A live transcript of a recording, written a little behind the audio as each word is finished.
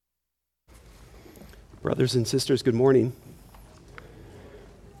Brothers and sisters, good morning.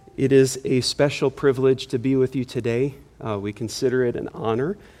 It is a special privilege to be with you today. We consider it an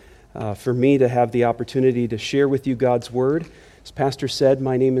honor for me to have the opportunity to share with you God's Word. As Pastor said,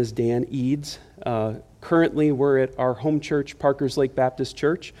 my name is Dan Eads. Currently, we're at our home church, Parkers Lake Baptist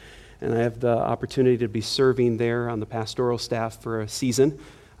Church, and I have the opportunity to be serving there on the pastoral staff for a season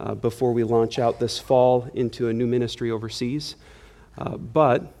before we launch out this fall into a new ministry overseas.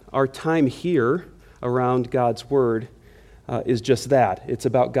 But our time here around God's Word is just that. It's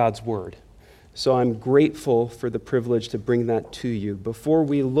about God's Word. So I'm grateful for the privilege to bring that to you. Before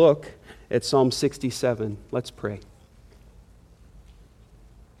we look at Psalm 67, let's pray.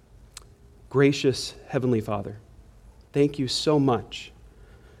 Gracious Heavenly Father, thank you so much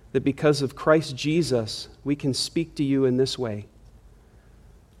that because of Christ Jesus, we can speak to you in this way.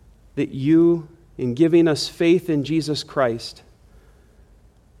 That you, in giving us faith in Jesus Christ,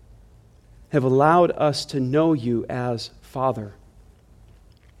 have allowed us to know you as Father.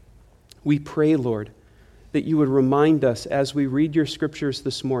 We pray, Lord, that you would remind us as we read your scriptures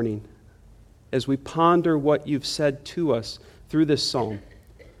this morning, as we ponder what you've said to us through this psalm,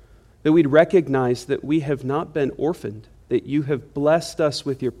 that we'd recognize that we have not been orphaned, that you have blessed us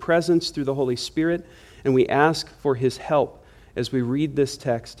with your presence through the Holy Spirit, and we ask for his help as we read this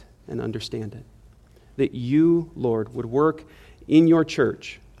text and understand it. That you, Lord, would work in your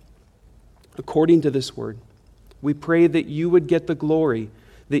church according to this word. We pray that you would get the glory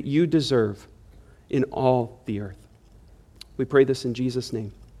that you deserve in all the earth. We pray this in Jesus'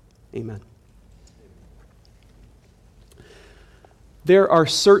 name. Amen. There are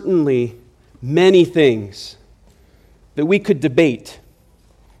certainly many things that we could debate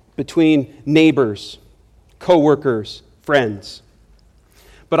between neighbors, co-workers, friends.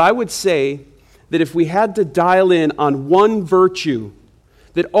 But I would say that if we had to dial in on one virtue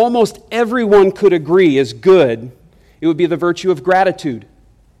that almost everyone could agree is good, it would be the virtue of gratitude.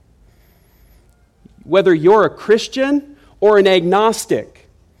 Whether you're a Christian or an agnostic,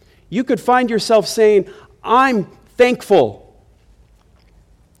 you could find yourself saying, I'm thankful.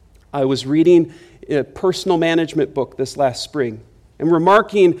 I was reading a personal management book this last spring and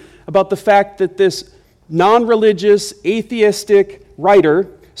remarking about the fact that this non-religious, atheistic writer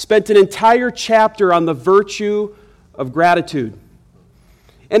spent an entire chapter on the virtue of gratitude.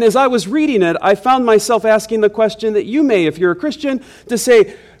 And as I was reading it, I found myself asking the question that you may, if you're a Christian, to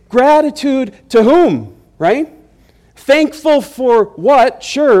say, gratitude to whom, right? Thankful for what?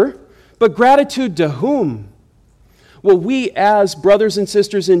 Sure, but gratitude to whom? Well, we as brothers and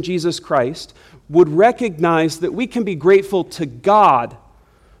sisters in Jesus Christ would recognize that we can be grateful to God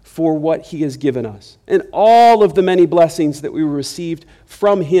for what he has given us and all of the many blessings that we received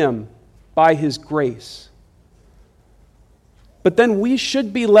from him by his grace. But then we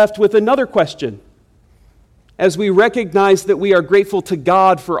should be left with another question as we recognize that we are grateful to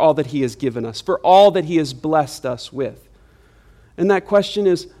God for all that he has given us, for all that he has blessed us with. And that question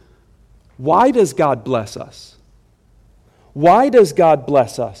is, why does God bless us? Why does God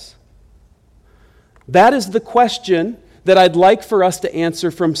bless us? That is the question that I'd like for us to answer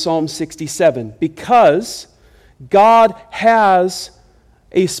from Psalm 67, because God has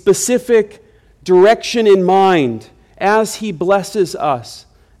a specific direction in mind as he blesses us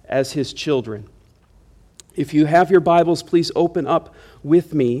as his children. If you have your Bibles, please open up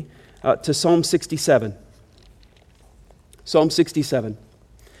with me to Psalm 67. Psalm 67.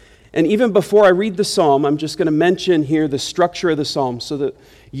 And even before I read the psalm, I'm just going to mention here the structure of the psalm so that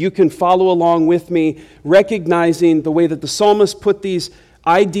you can follow along with me, recognizing the way that the psalmist put these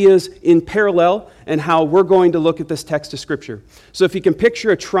ideas in parallel and how we're going to look at this text of Scripture. So if you can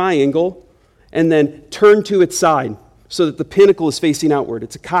picture a triangle and then turn to its side so that the pinnacle is facing outward.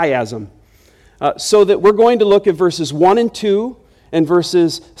 It's a chiasm. So that we're going to look at verses 1 and 2 and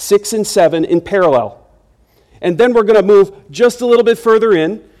verses 6 and 7 in parallel. And then we're going to move just a little bit further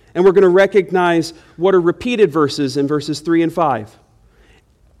in, and we're going to recognize what are repeated verses in verses 3 and 5.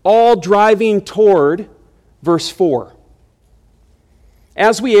 All driving toward verse 4.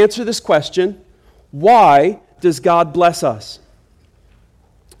 As we answer this question, why does God bless us?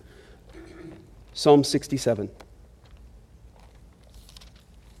 Psalm 67.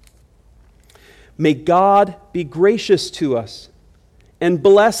 May God be gracious to us and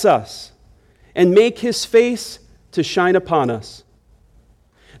bless us and make his face to shine upon us,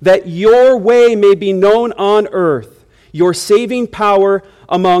 that your way may be known on earth, your saving power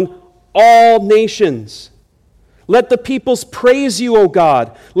among all nations. Let the peoples praise you, O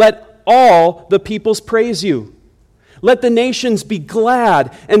God. Let all the peoples praise you. Let the nations be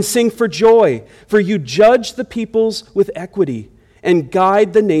glad and sing for joy, for you judge the peoples with equity and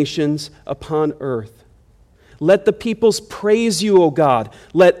guide the nations upon earth. Let the peoples praise you, O God.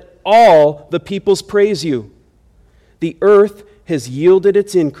 Let all the peoples praise you. The earth has yielded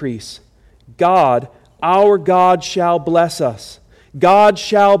its increase. God, our God, shall bless us. God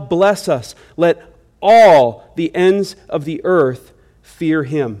shall bless us. Let all the ends of the earth fear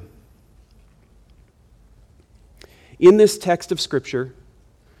him. In this text of Scripture,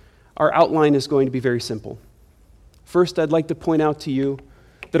 our outline is going to be very simple. First, I'd like to point out to you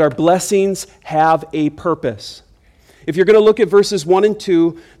that our blessings have a purpose. If you're going to look at verses 1 and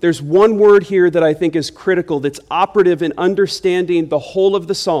 2, there's one word here that I think is critical, that's operative in understanding the whole of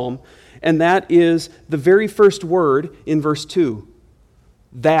the psalm, and that is the very first word in verse 2,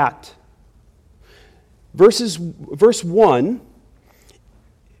 that. Verse 1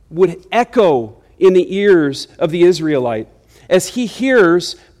 would echo in the ears of the Israelite as he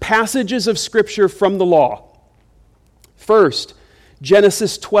hears passages of Scripture from the law. First,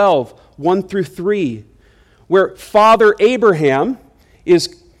 Genesis 12, 1 through 3, where Father Abraham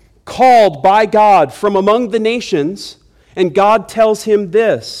is called by God from among the nations, and God tells him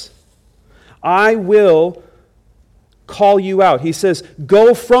this, I will call you out. He says,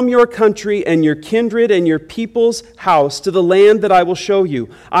 go from your country and your kindred and your people's house to the land that I will show you.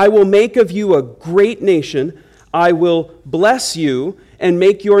 I will make of you a great nation. I will bless you and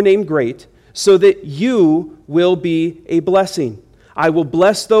make your name great, so that you will be a blessing. I will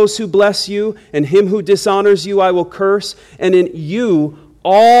bless those who bless you, and him who dishonors you I will curse, and in you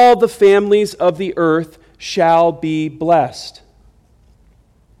all the families of the earth shall be blessed.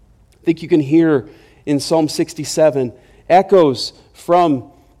 I think you can hear in Psalm 67 echoes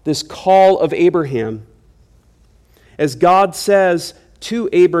from this call of Abraham, as God says to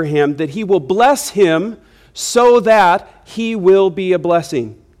Abraham that he will bless him so that he will be a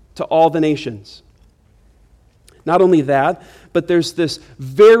blessing to all the nations. Not only that, but there's this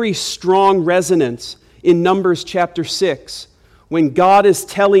very strong resonance in Numbers chapter 6 when God is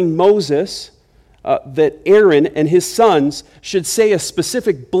telling Moses that Aaron and his sons should say a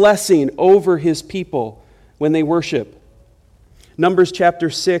specific blessing over his people when they worship. Numbers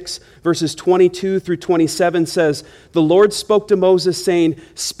chapter 6, verses 22 through 27 says, the Lord spoke to Moses, saying,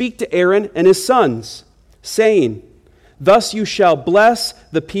 speak to Aaron and his sons, saying, thus you shall bless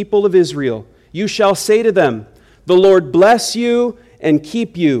the people of Israel. You shall say to them, the Lord bless you and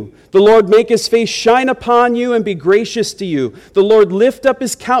keep you. The Lord make his face shine upon you and be gracious to you. The Lord lift up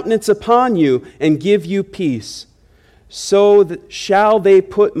his countenance upon you and give you peace. So shall they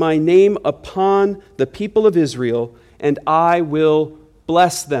put my name upon the people of Israel, and I will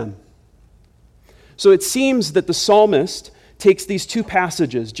bless them. So it seems that the psalmist takes these two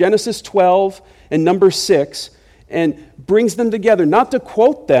passages, Genesis 12 and Numbers 6, and brings them together, not to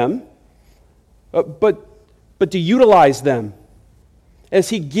quote them, but to utilize them as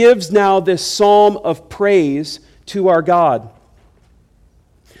he gives now this psalm of praise to our God.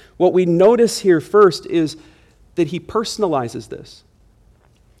 What we notice here first is that he personalizes this.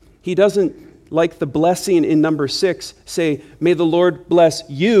 He doesn't, like the blessing in number 6, say, may the Lord bless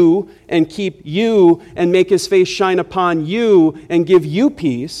you and keep you and make his face shine upon you and give you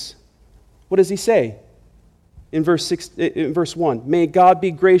peace. What does he say in verse 1? May God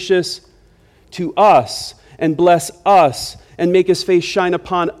be gracious to us and bless us and make his face shine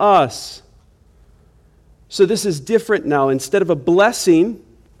upon us. So this is different now. Instead of a blessing,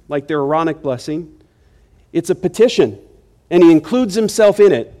 like the Aaronic blessing, it's a petition, and he includes himself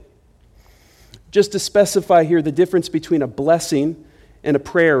in it. Just to specify here the difference between a blessing and a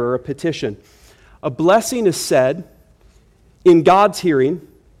prayer or a petition. A blessing is said in God's hearing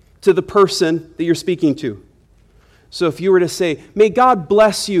to the person that you're speaking to. So if you were to say, may God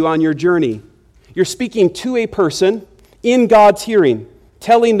bless you on your journey, you're speaking to a person in God's hearing,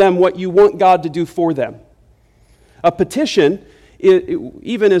 telling them what you want God to do for them. A petition,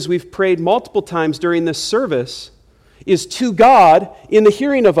 even as we've prayed multiple times during this service, is to God in the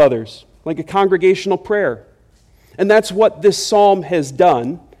hearing of others, like a congregational prayer. And that's what this psalm has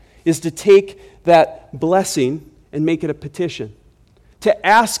done, is to take that blessing and make it a petition. To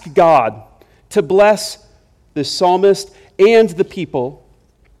ask God to bless the psalmist and the people,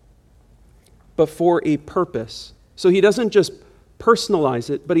 but for a purpose. So he doesn't just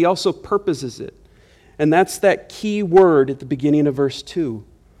personalize it, but he also purposes it. And that's that key word at the beginning of verse 2,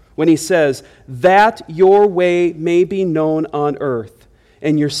 when he says, that your way may be known on earth,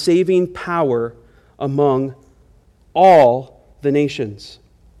 and your saving power among all the nations.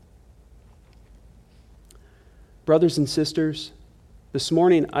 Brothers and sisters, this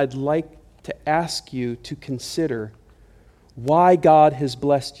morning I'd like to ask you to consider why God has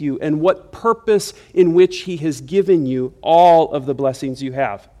blessed you and what purpose in which he has given you all of the blessings you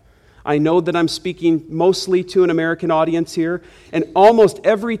have. I know that I'm speaking mostly to an American audience here, and almost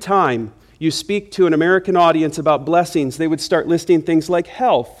every time you speak to an American audience about blessings, they would start listing things like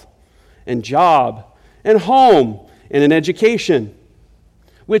health and job and home and an education,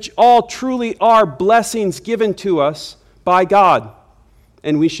 which all truly are blessings given to us by God,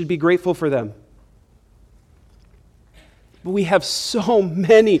 and we should be grateful for them. But we have so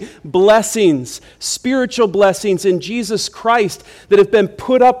many blessings, spiritual blessings in Jesus Christ that have been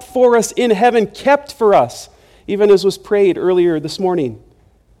put up for us in heaven, kept for us, even as was prayed earlier this morning.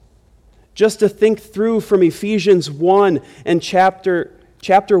 Just to think through from Ephesians 1 and chapter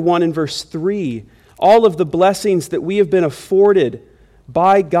 1 and verse 3, all of the blessings that we have been afforded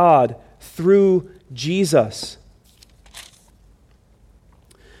by God through Jesus.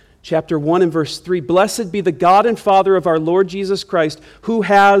 Chapter 1 and verse 3, "Blessed be the God and Father of our Lord Jesus Christ, who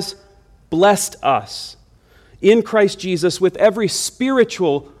has blessed us in Christ Jesus with every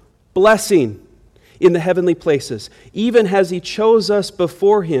spiritual blessing in the heavenly places, even as He chose us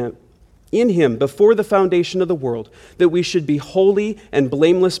in Him before the foundation of the world, that we should be holy and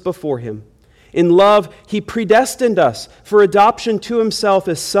blameless before Him. In love, He predestined us for adoption to Himself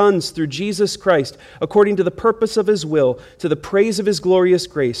as sons through Jesus Christ, according to the purpose of His will, to the praise of His glorious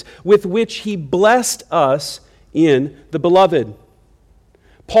grace, with which He blessed us in the Beloved."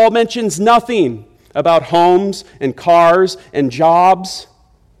 Paul mentions nothing about homes and cars and jobs.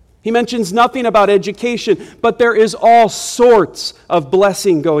 He mentions nothing about education, but there is all sorts of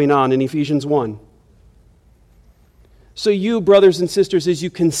blessing going on in Ephesians 1. So you, brothers and sisters, as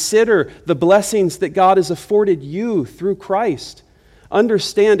you consider the blessings that God has afforded you through Christ,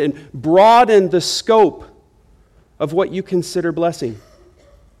 understand and broaden the scope of what you consider blessing.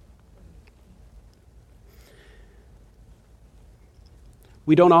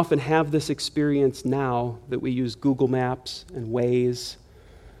 We don't often have this experience now that we use Google Maps and Waze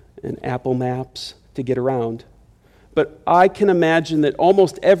and Apple Maps to get around. But I can imagine that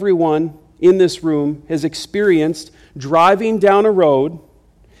almost everyone in this room has experienced driving down a road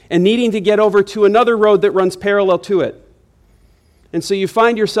and needing to get over to another road that runs parallel to it. And so you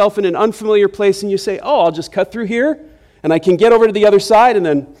find yourself in an unfamiliar place and you say, "Oh, I'll just cut through here and I can get over to the other side," and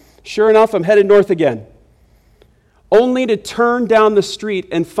then sure enough, I'm headed north again. Only to turn down the street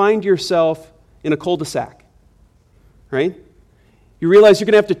and find yourself in a cul-de-sac, right? You realize you're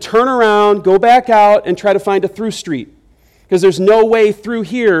going to have to turn around, go back out, and try to find a through street because there's no way through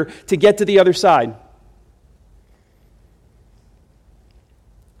here to get to the other side.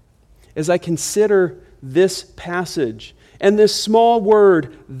 As I consider this passage and this small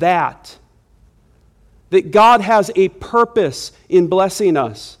word, that God has a purpose in blessing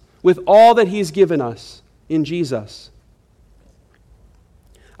us with all that He's given us in Jesus,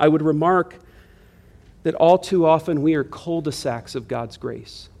 I would remark that all too often we are cul-de-sacs of God's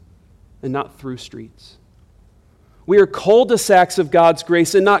grace and not through streets. We are cul-de-sacs of God's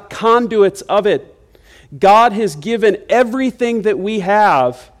grace and not conduits of it. God has given everything that we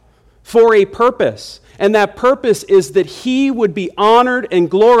have for a purpose, and that purpose is that He would be honored and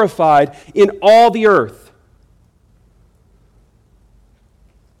glorified in all the earth.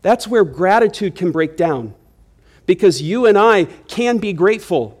 That's where gratitude can break down, because you and I can be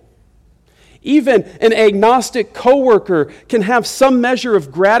grateful. Even an agnostic coworker can have some measure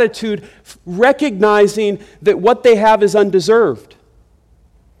of gratitude, recognizing that what they have is undeserved.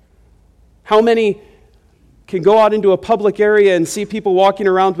 How many can go out into a public area and see people walking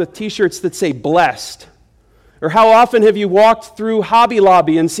around with t-shirts that say "blessed"? Or how often have you walked through Hobby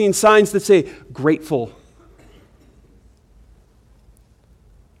Lobby and seen signs that say "grateful"?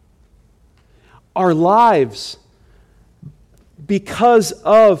 Our lives, because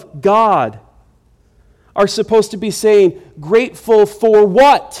of God, are supposed to be saying, "Grateful for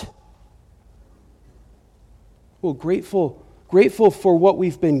what?" Well, grateful for what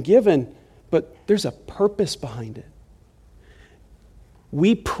we've been given, but there's a purpose behind it.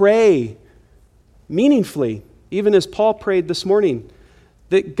 We pray meaningfully, even as Paul prayed this morning,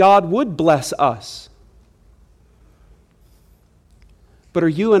 that God would bless us. But are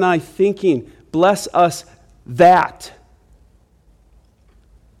you and I thinking, "Bless us that"?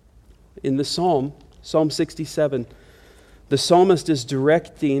 In the Psalm 67, the psalmist is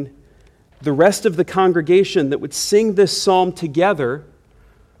directing the rest of the congregation that would sing this psalm together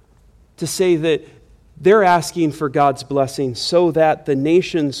to say that they're asking for God's blessing so that the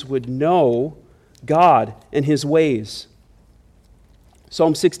nations would know God and His ways.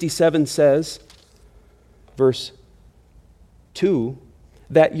 Psalm 67 says, verse 2,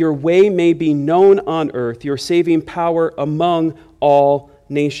 "That your way may be known on earth, your saving power among all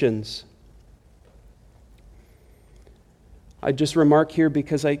nations." I just remark here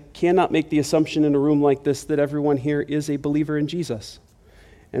because I cannot make the assumption in a room like this that everyone here is a believer in Jesus.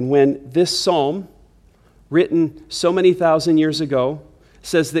 And when this psalm, written so many thousand years ago,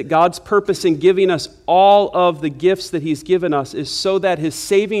 says that God's purpose in giving us all of the gifts that he's given us is so that his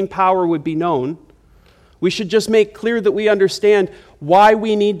saving power would be known, we should just make clear that we understand why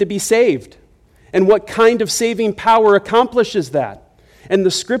we need to be saved and what kind of saving power accomplishes that. And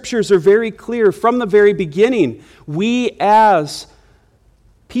the scriptures are very clear from the very beginning. We as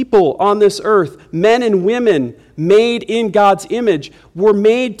people on this earth, men and women made in God's image, were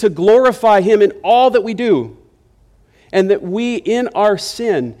made to glorify him in all that we do. And that we, in our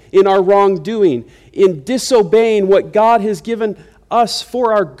sin, in our wrongdoing, in disobeying what God has given us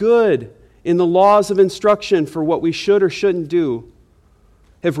for our good, in the laws of instruction for what we should or shouldn't do,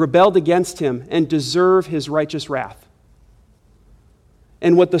 have rebelled against him and deserve his righteous wrath.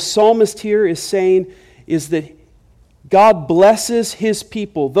 And what the psalmist here is saying is that God blesses his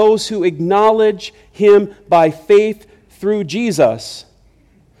people, those who acknowledge him by faith through Jesus,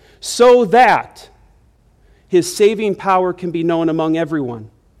 so that his saving power can be known among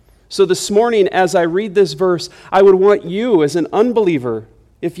everyone. So this morning, as I read this verse, I would want you as an unbeliever,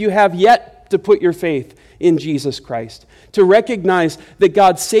 if you have yet to put your faith in Jesus Christ, to recognize that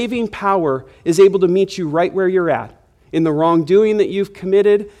God's saving power is able to meet you right where you're at, in the wrongdoing that you've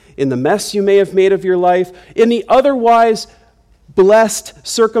committed, in the mess you may have made of your life, in the otherwise blessed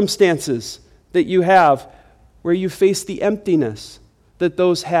circumstances that you have, where you face the emptiness that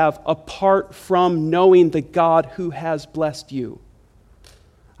those have apart from knowing the God who has blessed you.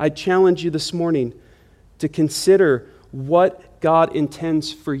 I challenge you this morning to consider what God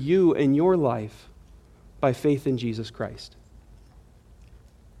intends for you in your life by faith in Jesus Christ.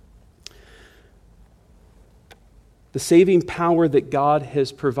 The saving power that God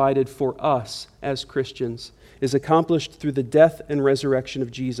has provided for us as Christians is accomplished through the death and resurrection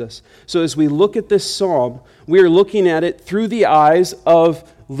of Jesus. So as we look at this psalm, we are looking at it through the eyes of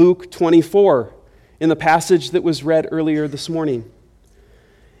Luke 24 in the passage that was read earlier this morning.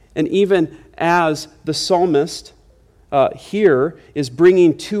 And even as the psalmist here is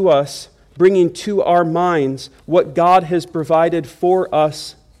bringing to our minds what God has provided for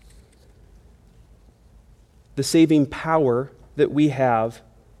us, the saving power that we have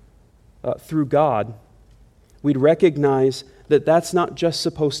through God, we'd recognize that that's not just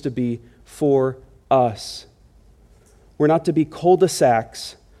supposed to be for us. We're not to be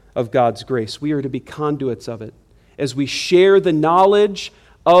cul-de-sacs of God's grace. We are to be conduits of it. As we share the knowledge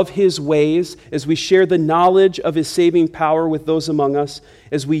of his ways, as we share the knowledge of his saving power with those among us,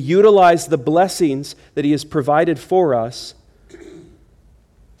 as we utilize the blessings that he has provided for us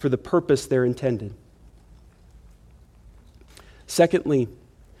for the purpose they're intended. Secondly,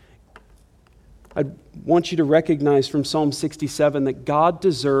 I want you to recognize from Psalm 67 that God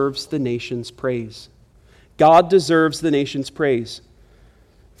deserves the nation's praise. God deserves the nation's praise.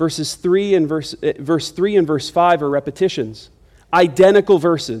 Verse 3 and verse 5 are repetitions, identical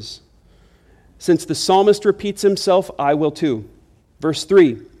verses. Since the psalmist repeats himself, I will too. Verse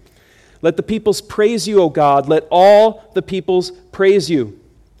 3, let the peoples praise you, O God. Let all the peoples praise you.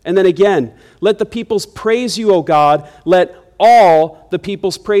 And then again, let the peoples praise you, O God. Let all the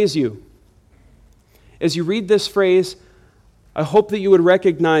peoples praise you. As you read this phrase, I hope that you would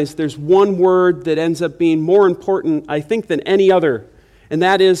recognize there's one word that ends up being more important, I think, than any other, and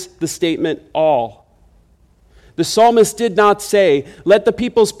that is the statement all. The psalmist did not say, let the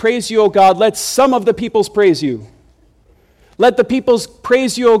peoples praise you, O God, let some of the peoples praise you. Let the peoples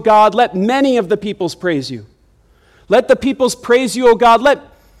praise you, O God, let many of the peoples praise you. Let the peoples praise you, O God, let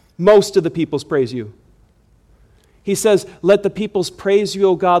most of the peoples praise you. He says, let the peoples praise you,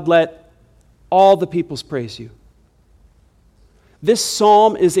 O God, let all the peoples praise you. This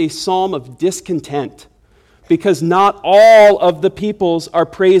psalm is a psalm of discontent because not all of the peoples are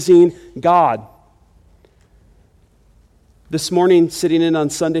praising God. This morning, sitting in on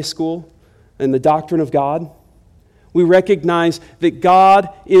Sunday school and the doctrine of God, we recognize that God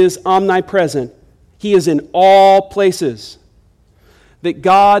is omnipresent. He is in all places. That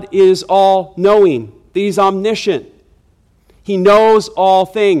God is all-knowing. That he's omniscient. He knows all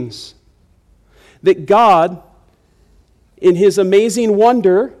things. That God, in his amazing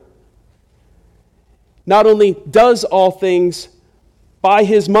wonder, not only does all things by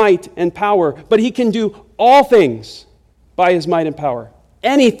his might and power, but he can do all things by his might and power.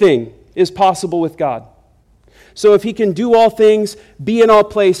 Anything is possible with God. So if he can do all things, be in all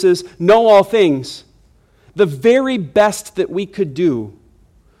places, know all things, the very best that we could do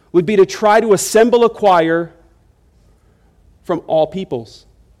would be to try to assemble a choir from all peoples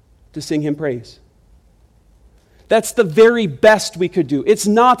to sing him praise. That's the very best we could do. It's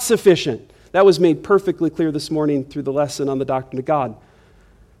not sufficient. That was made perfectly clear this morning through the lesson on the doctrine of God.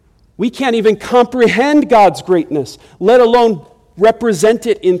 We can't even comprehend God's greatness, let alone represent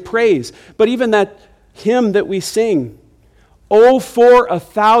it in praise. But even that hymn that we sing, "Oh, for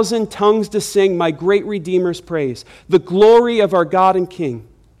 1,000 tongues to sing my great Redeemer's praise, the glory of our God and King."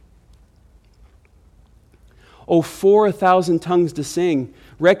 "Oh, for 1,000 tongues to sing"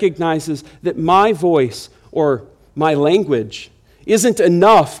 recognizes that my voice or my language isn't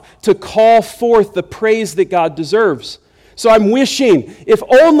enough to call forth the praise that God deserves. So I'm wishing, if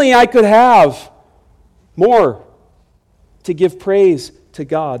only I could have more to give praise to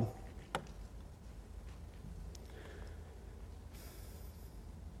God.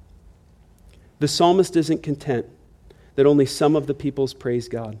 The psalmist isn't content that only some of the peoples praise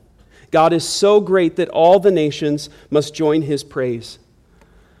God. God is so great that all the nations must join his praise.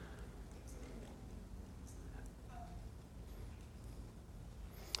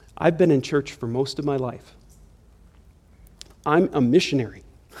 I've been in church for most of my life. I'm a missionary.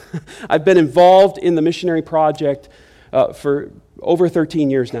 I've been involved in the missionary project for over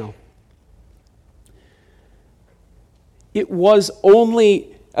 13 years now. It was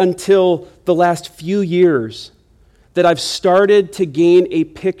only until the last few years that I've started to gain a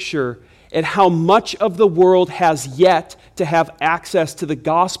picture at how much of the world has yet to have access to the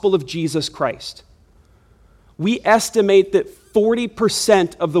gospel of Jesus Christ. We estimate that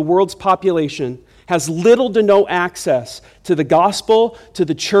 40% of the world's population has little to no access to the gospel, to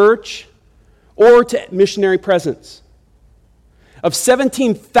the church, or to missionary presence. Of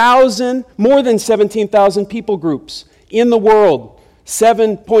 17,000, more than 17,000 people groups in the world,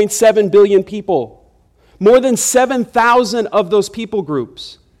 7.7 billion people, more than 7,000 of those people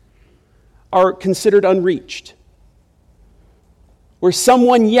groups are considered unreached, where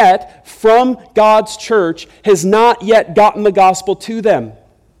someone yet from God's church has not yet gotten the gospel to them.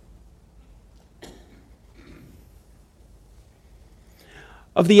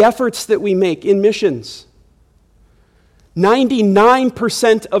 Of the efforts that we make in missions,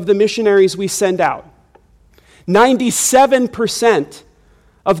 99% of the missionaries we send out, 97%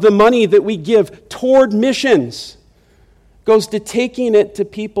 of the money that we give toward missions goes to taking it to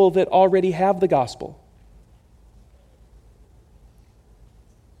people that already have the gospel.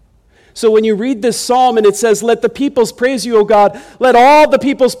 So when you read this psalm and it says, "Let the peoples praise you, O God, let all the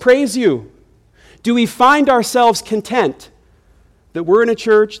peoples praise you," do we find ourselves content that we're in a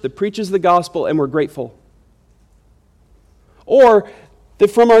church that preaches the gospel and we're grateful? Or that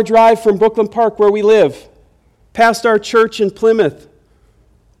from our drive from Brooklyn Park, where we live, past our church in Plymouth,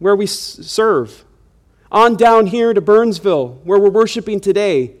 where we serve, on down here to Burnsville, where we're worshiping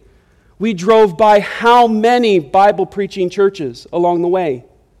today, we drove by how many Bible preaching churches along the way?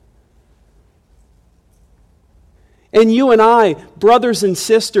 And you and I, brothers and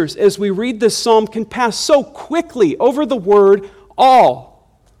sisters, as we read this psalm, can pass so quickly over the word all.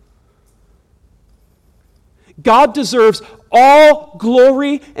 God deserves all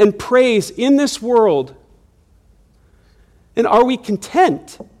glory and praise in this world. And are we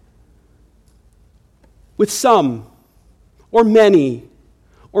content with some, or many,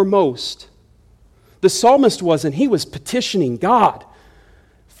 or most? The psalmist wasn't. He was petitioning God.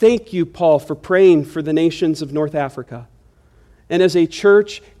 Thank you, Paul, for praying for the nations of North Africa. And as a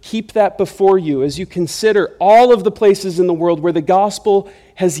church, keep that before you as you consider all of the places in the world where the gospel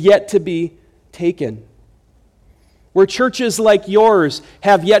has yet to be taken. Where churches like yours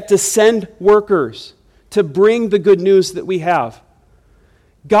have yet to send workers to bring the good news that we have.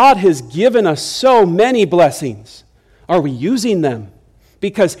 God has given us so many blessings. Are we using them?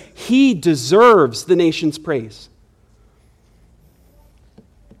 Because He deserves the nation's praise.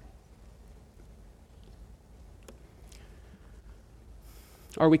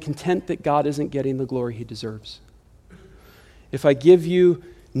 Are we content that God isn't getting the glory He deserves? If I give you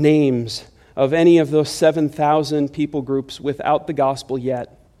names of any of those 7,000 people groups without the gospel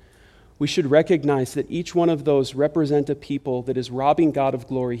yet, we should recognize that each one of those represent a people that is robbing God of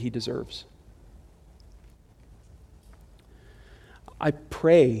glory He deserves. I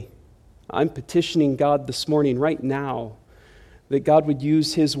pray, I'm petitioning God this morning, right now, that God would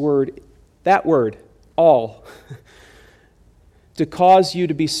use His word, that word, all, to cause you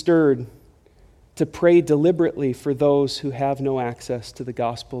to be stirred to pray deliberately for those who have no access to the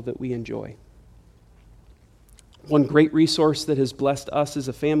gospel that we enjoy. One great resource that has blessed us as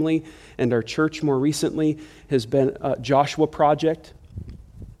a family and our church more recently has been Joshua Project,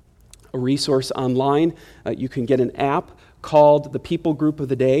 a resource online. You can get an app called the People Group of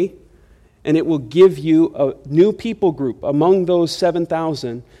the Day, and it will give you a new people group among those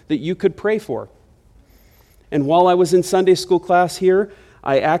 7,000 that you could pray for. And while I was in Sunday school class here,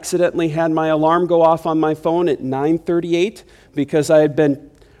 I accidentally had my alarm go off on my phone at 9:38 because I had been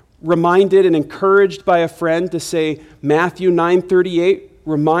reminded and encouraged by a friend to say Matthew 9:38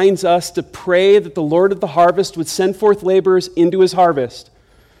 reminds us to pray that the Lord of the harvest would send forth laborers into his harvest.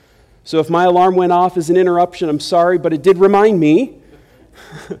 So if my alarm went off as an interruption, I'm sorry, but it did remind me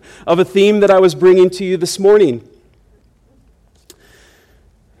of a theme that I was bringing to you this morning.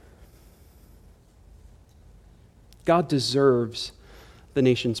 God deserves the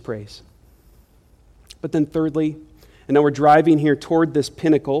nation's praise. But then thirdly, and now we're driving here toward this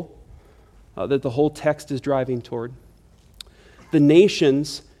pinnacle that the whole text is driving toward. The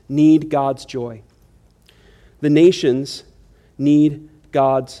nations need God's joy. The nations need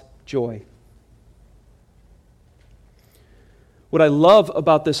God's joy. What I love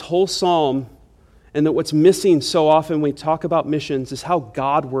about this whole psalm, and that what's missing so often when we talk about missions, is how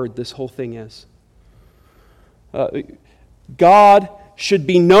Godward this whole thing is. God should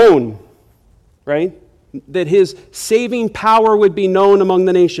be known, right? That his saving power would be known among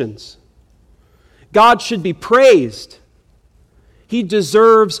the nations. God should be praised. He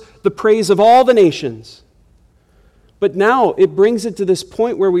deserves the praise of all the nations. But now it brings it to this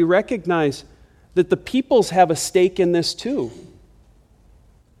point where we recognize that the peoples have a stake in this too.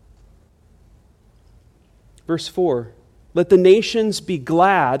 Verse 4, let the nations be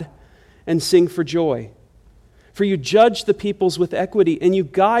glad and sing for joy. For you judge the peoples with equity, and you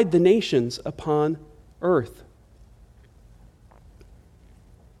guide the nations upon earth.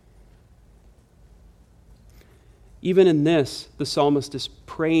 Even in this, the psalmist is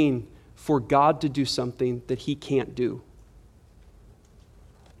praying for God to do something that he can't do.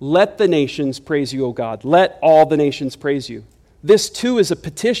 Let the nations praise you, O God. Let all the nations praise you. This too is a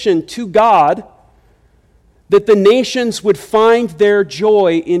petition to God that the nations would find their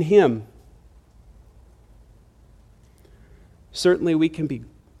joy in him. Certainly we can be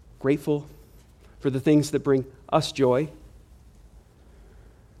grateful for the things that bring us joy.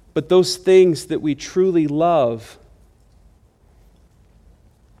 But those things that we truly love,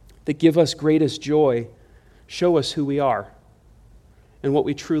 that give us greatest joy, show us who we are and what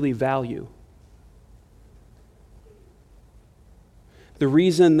we truly value. The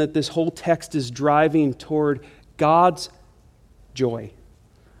reason that this whole text is driving toward God's joy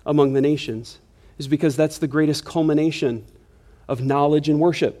among the nations is because that's the greatest culmination of knowledge and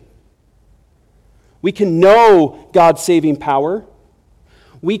worship. We can know God's saving power.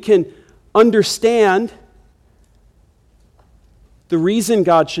 We can understand the reason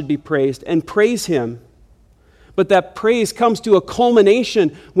God should be praised and praise him. But that praise comes to a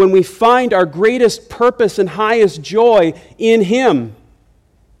culmination when we find our greatest purpose and highest joy in him.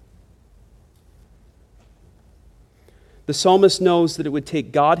 The psalmist knows that it would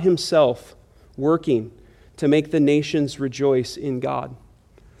take God himself working to make the nations rejoice in God.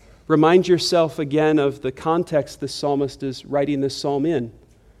 Remind yourself again of the context the psalmist is writing this psalm in.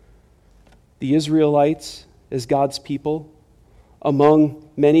 The Israelites as God's people among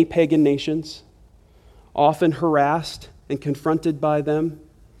many pagan nations, often harassed and confronted by them,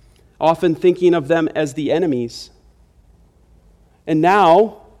 often thinking of them as the enemies. And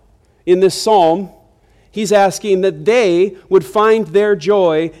now, in this psalm, he's asking that they would find their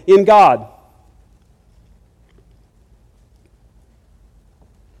joy in God.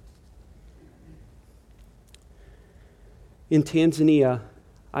 In Tanzania,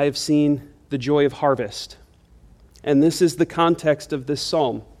 I have seen the joy of harvest. And this is the context of this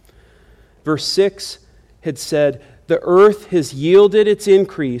psalm. Verse 6 had said, the earth has yielded its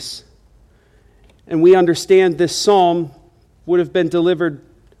increase. And we understand this psalm would have been delivered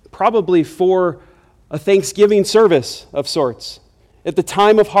probably for a Thanksgiving service of sorts at the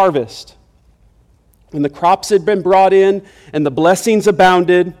time of harvest. When the crops had been brought in and the blessings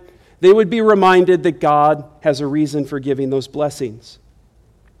abounded, they would be reminded that God has a reason for giving those blessings.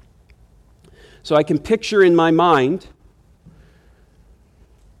 So I can picture in my mind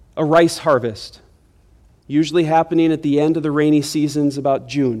a rice harvest, usually happening at the end of the rainy seasons about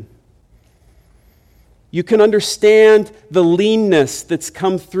June. You can understand the leanness that's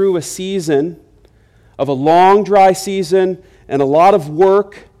come through a season of a long dry season and a lot of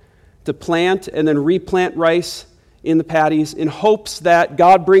work to plant and then replant rice in the paddies in hopes that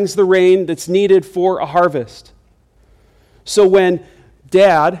God brings the rain that's needed for a harvest. So when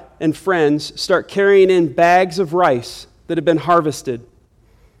Dad and friends start carrying in bags of rice that have been harvested,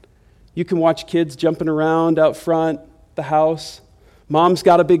 you can watch kids jumping around out front the house. Mom's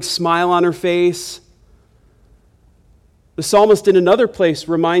got a big smile on her face. The psalmist in another place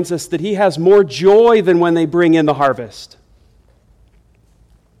reminds us that he has more joy than when they bring in the harvest.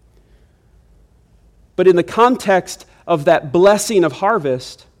 But in the context of that blessing of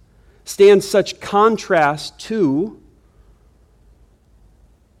harvest stands such contrast to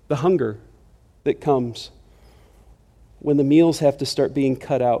the hunger that comes when the meals have to start being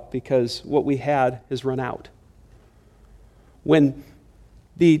cut out because what we had has run out. When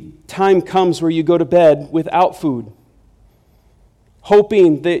the time comes where you go to bed without food,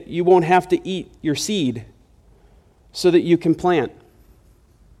 hoping that you won't have to eat your seed so that you can plant.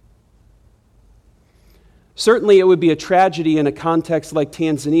 Certainly it would be a tragedy in a context like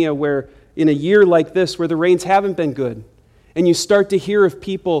Tanzania where in a year like this where the rains haven't been good and you start to hear of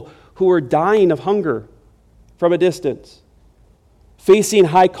people who are dying of hunger from a distance, facing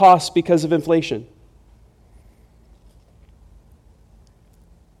high costs because of inflation.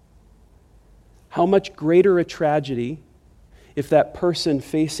 How much greater a tragedy if that person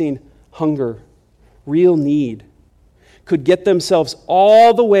facing hunger, real need, could get themselves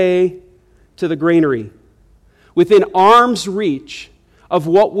all the way to the granary, within arm's reach of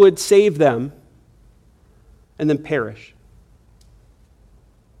what would save them, and then perish.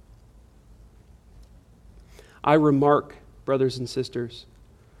 I remark, brothers and sisters,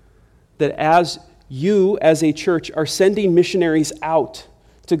 that as you, as a church, are sending missionaries out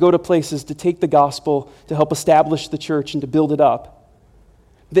to go to places to take the gospel, to help establish the church and to build it up,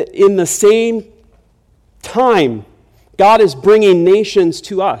 that in the same time, God is bringing nations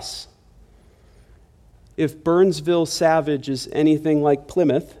to us. If Burnsville Savage is anything like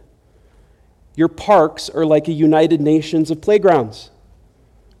Plymouth, your parks are like a United Nations of playgrounds,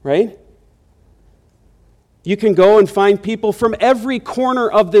 right? You can go and find people from every corner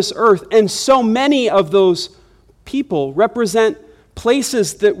of this earth, and so many of those people represent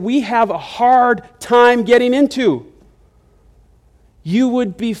places that we have a hard time getting into. You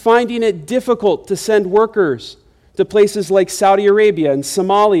would be finding it difficult to send workers to places like Saudi Arabia and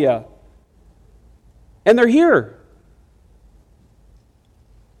Somalia. And they're here.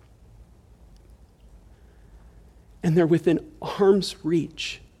 And they're within arm's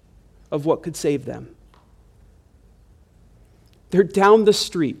reach of what could save them. They're down the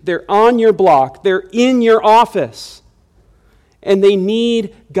street. They're on your block. They're in your office. And they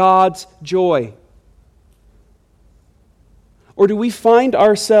need God's joy. Or do we find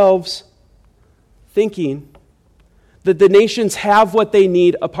ourselves thinking that the nations have what they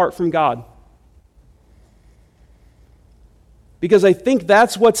need apart from God? Because I think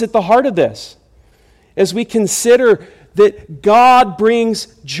that's what's at the heart of this. As we consider that God brings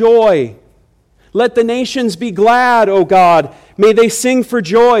joy. Let the nations be glad, O God. May they sing for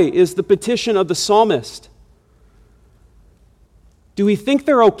joy, is the petition of the psalmist. Do we think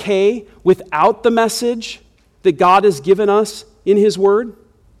they're okay without the message that God has given us in His Word?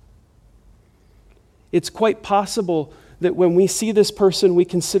 It's quite possible that when we see this person, we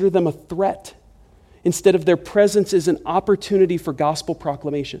consider them a threat instead of their presence is an opportunity for gospel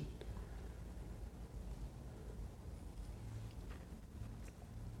proclamation.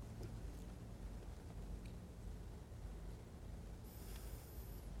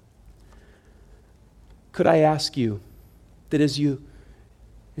 Could I ask you that as you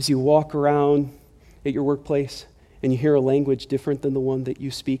walk around at your workplace and you hear a language different than the one that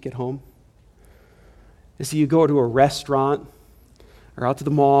you speak at home, as you go to a restaurant or out to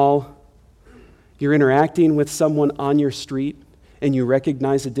the mall, you're interacting with someone on your street and you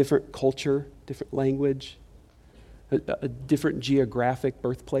recognize a different culture, different language, a different geographic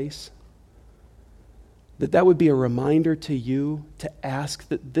birthplace, that would be a reminder to you to ask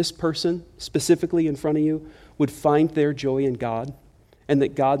that this person, specifically in front of you, would find their joy in God, and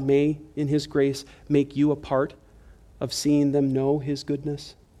that God may, in His grace, make you a part of seeing them know His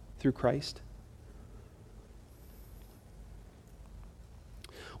goodness through Christ.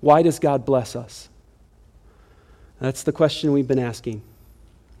 Why does God bless us? That's the question we've been asking.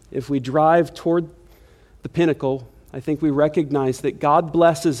 If we drive toward the pinnacle, I think we recognize that God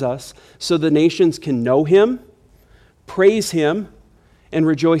blesses us so the nations can know Him, praise Him, and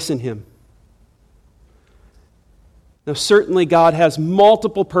rejoice in Him. Now, certainly God has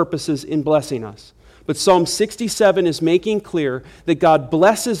multiple purposes in blessing us, but Psalm 67 is making clear that God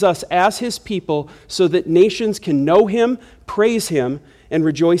blesses us as His people so that nations can know Him, praise Him, and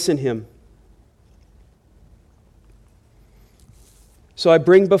rejoice in Him. So I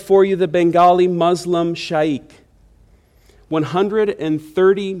bring before you the Bengali Muslim Shaikh.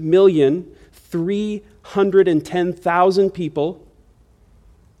 130,310,000 people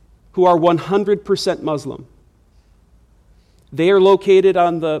who are 100% Muslim. They are located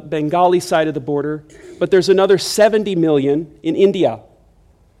on the Bengali side of the border, but there's another 70 million in India,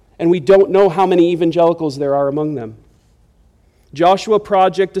 and we don't know how many evangelicals there are among them. Joshua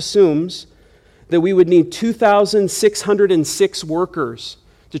Project assumes that we would need 2,606 workers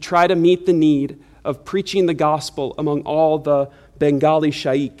to try to meet the need of preaching the gospel among all the Bengali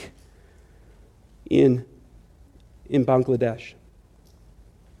Shaikh in Bangladesh.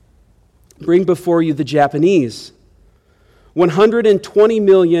 Bring before you the Japanese.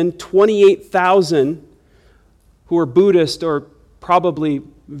 120,028,000 who are Buddhist or probably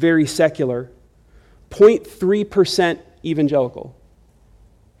very secular, 0.3% evangelical.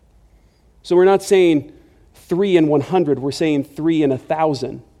 So we're not saying 3 in 100, we're saying 3 in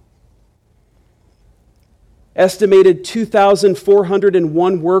 1,000. Estimated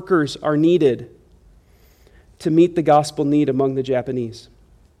 2,401 workers are needed to meet the gospel need among the Japanese.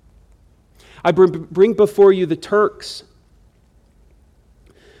 I bring before you the Turks.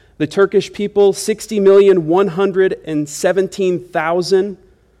 The Turkish people, 60,117,000,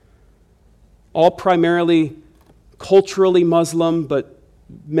 all primarily culturally Muslim, but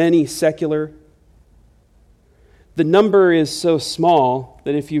many secular. The number is so small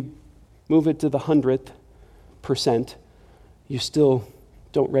that if you move it to the 100%, you still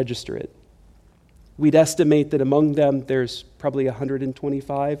don't register it. We'd estimate that among them there's probably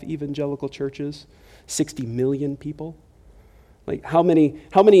 125 evangelical churches, 60 million people. Like how many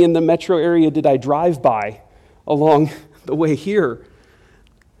in the metro area did I drive by along the way here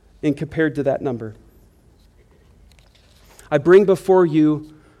and compared to that number? I bring before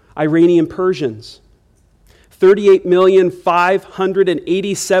you Iranian Persians,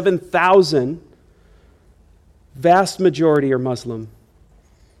 38,587,000. Vast majority are Muslim,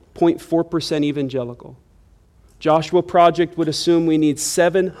 0.4% evangelical. Joshua Project would assume we need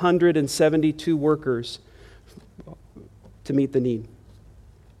 772 workers to meet the need.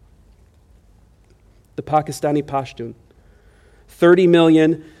 The Pakistani Pashtun,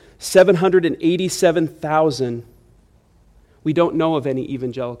 30,787,000. We don't know of any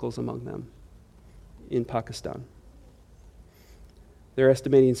evangelicals among them in Pakistan. They're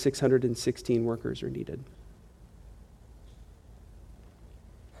estimating 616 workers are needed.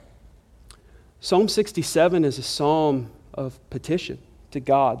 Psalm 67 is a psalm of petition to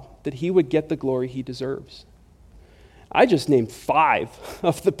God that he would get the glory he deserves. I just named 5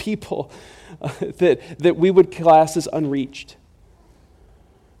 of the people that we would class as unreached.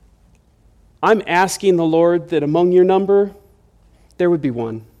 I'm asking the Lord that among your number, there would be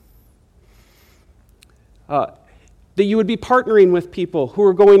one. That you would be partnering with people who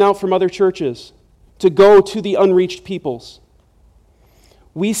are going out from other churches to go to the unreached peoples.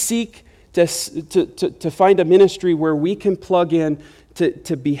 We seek to find a ministry where we can plug in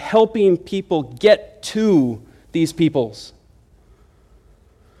to be helping people get to these peoples.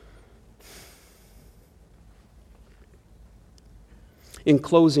 In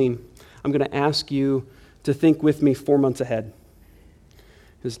closing, I'm going to ask you to think with me 4 months ahead.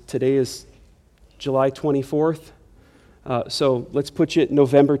 Because today is July 24th. So let's put you at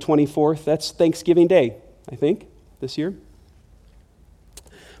November 24th. That's Thanksgiving Day, I think, this year.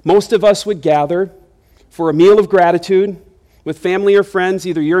 Most of us would gather for a meal of gratitude with family or friends.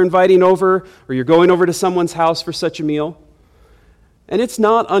 Either you're inviting over or you're going over to someone's house for such a meal. And it's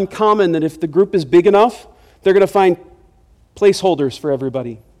not uncommon that if the group is big enough, they're going to find placeholders for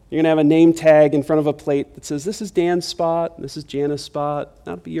everybody. You're going to have a name tag in front of a plate that says, this is Dan's spot, this is Jana's spot,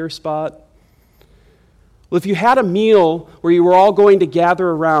 that'll be your spot. Well, if you had a meal where you were all going to gather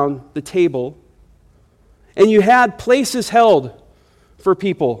around the table and you had places held for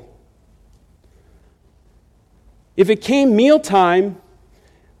people, if it came mealtime,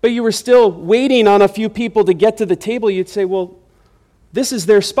 but you were still waiting on a few people to get to the table, you'd say, well, this is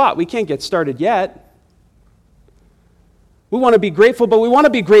their spot. We can't get started yet. We want to be grateful, but we want to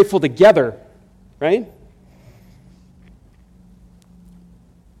be grateful together, right?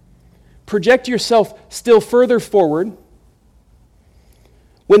 Project yourself still further forward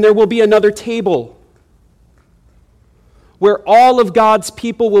when there will be another table where all of God's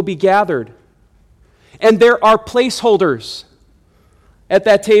people will be gathered. And there are placeholders at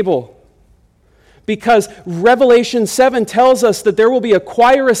that table. Because Revelation 7 tells us that there will be a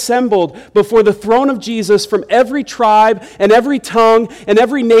choir assembled before the throne of Jesus from every tribe and every tongue and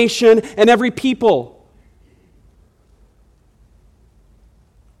every nation and every people.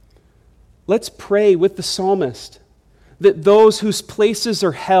 Let's pray with the psalmist that those whose places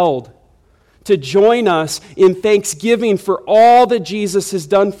are held to join us in thanksgiving for all that Jesus has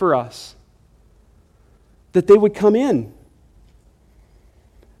done for us, that they would come in.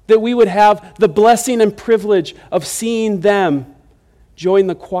 That we would have the blessing and privilege of seeing them join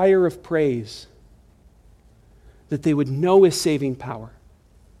the choir of praise. That they would know His saving power.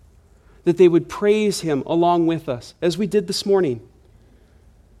 That they would praise Him along with us, as we did this morning.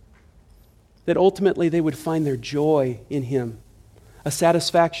 that ultimately they would find their joy in Him, a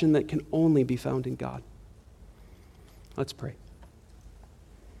satisfaction that can only be found in God. Let's pray.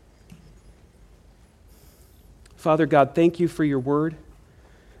 Father God, thank you for your word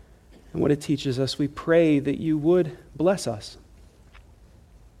and what it teaches us. We pray that you would bless us.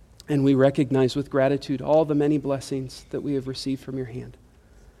 And we recognize with gratitude all the many blessings that we have received from your hand.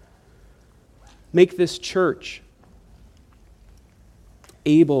 Make this church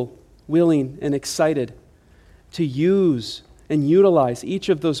able, willing, and excited to use and utilize each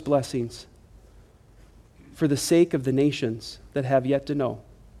of those blessings for the sake of the nations that have yet to know,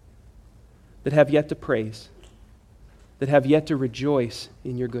 that have yet to praise, that have yet to rejoice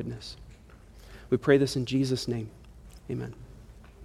in your goodness. We pray this in Jesus' name. Amen.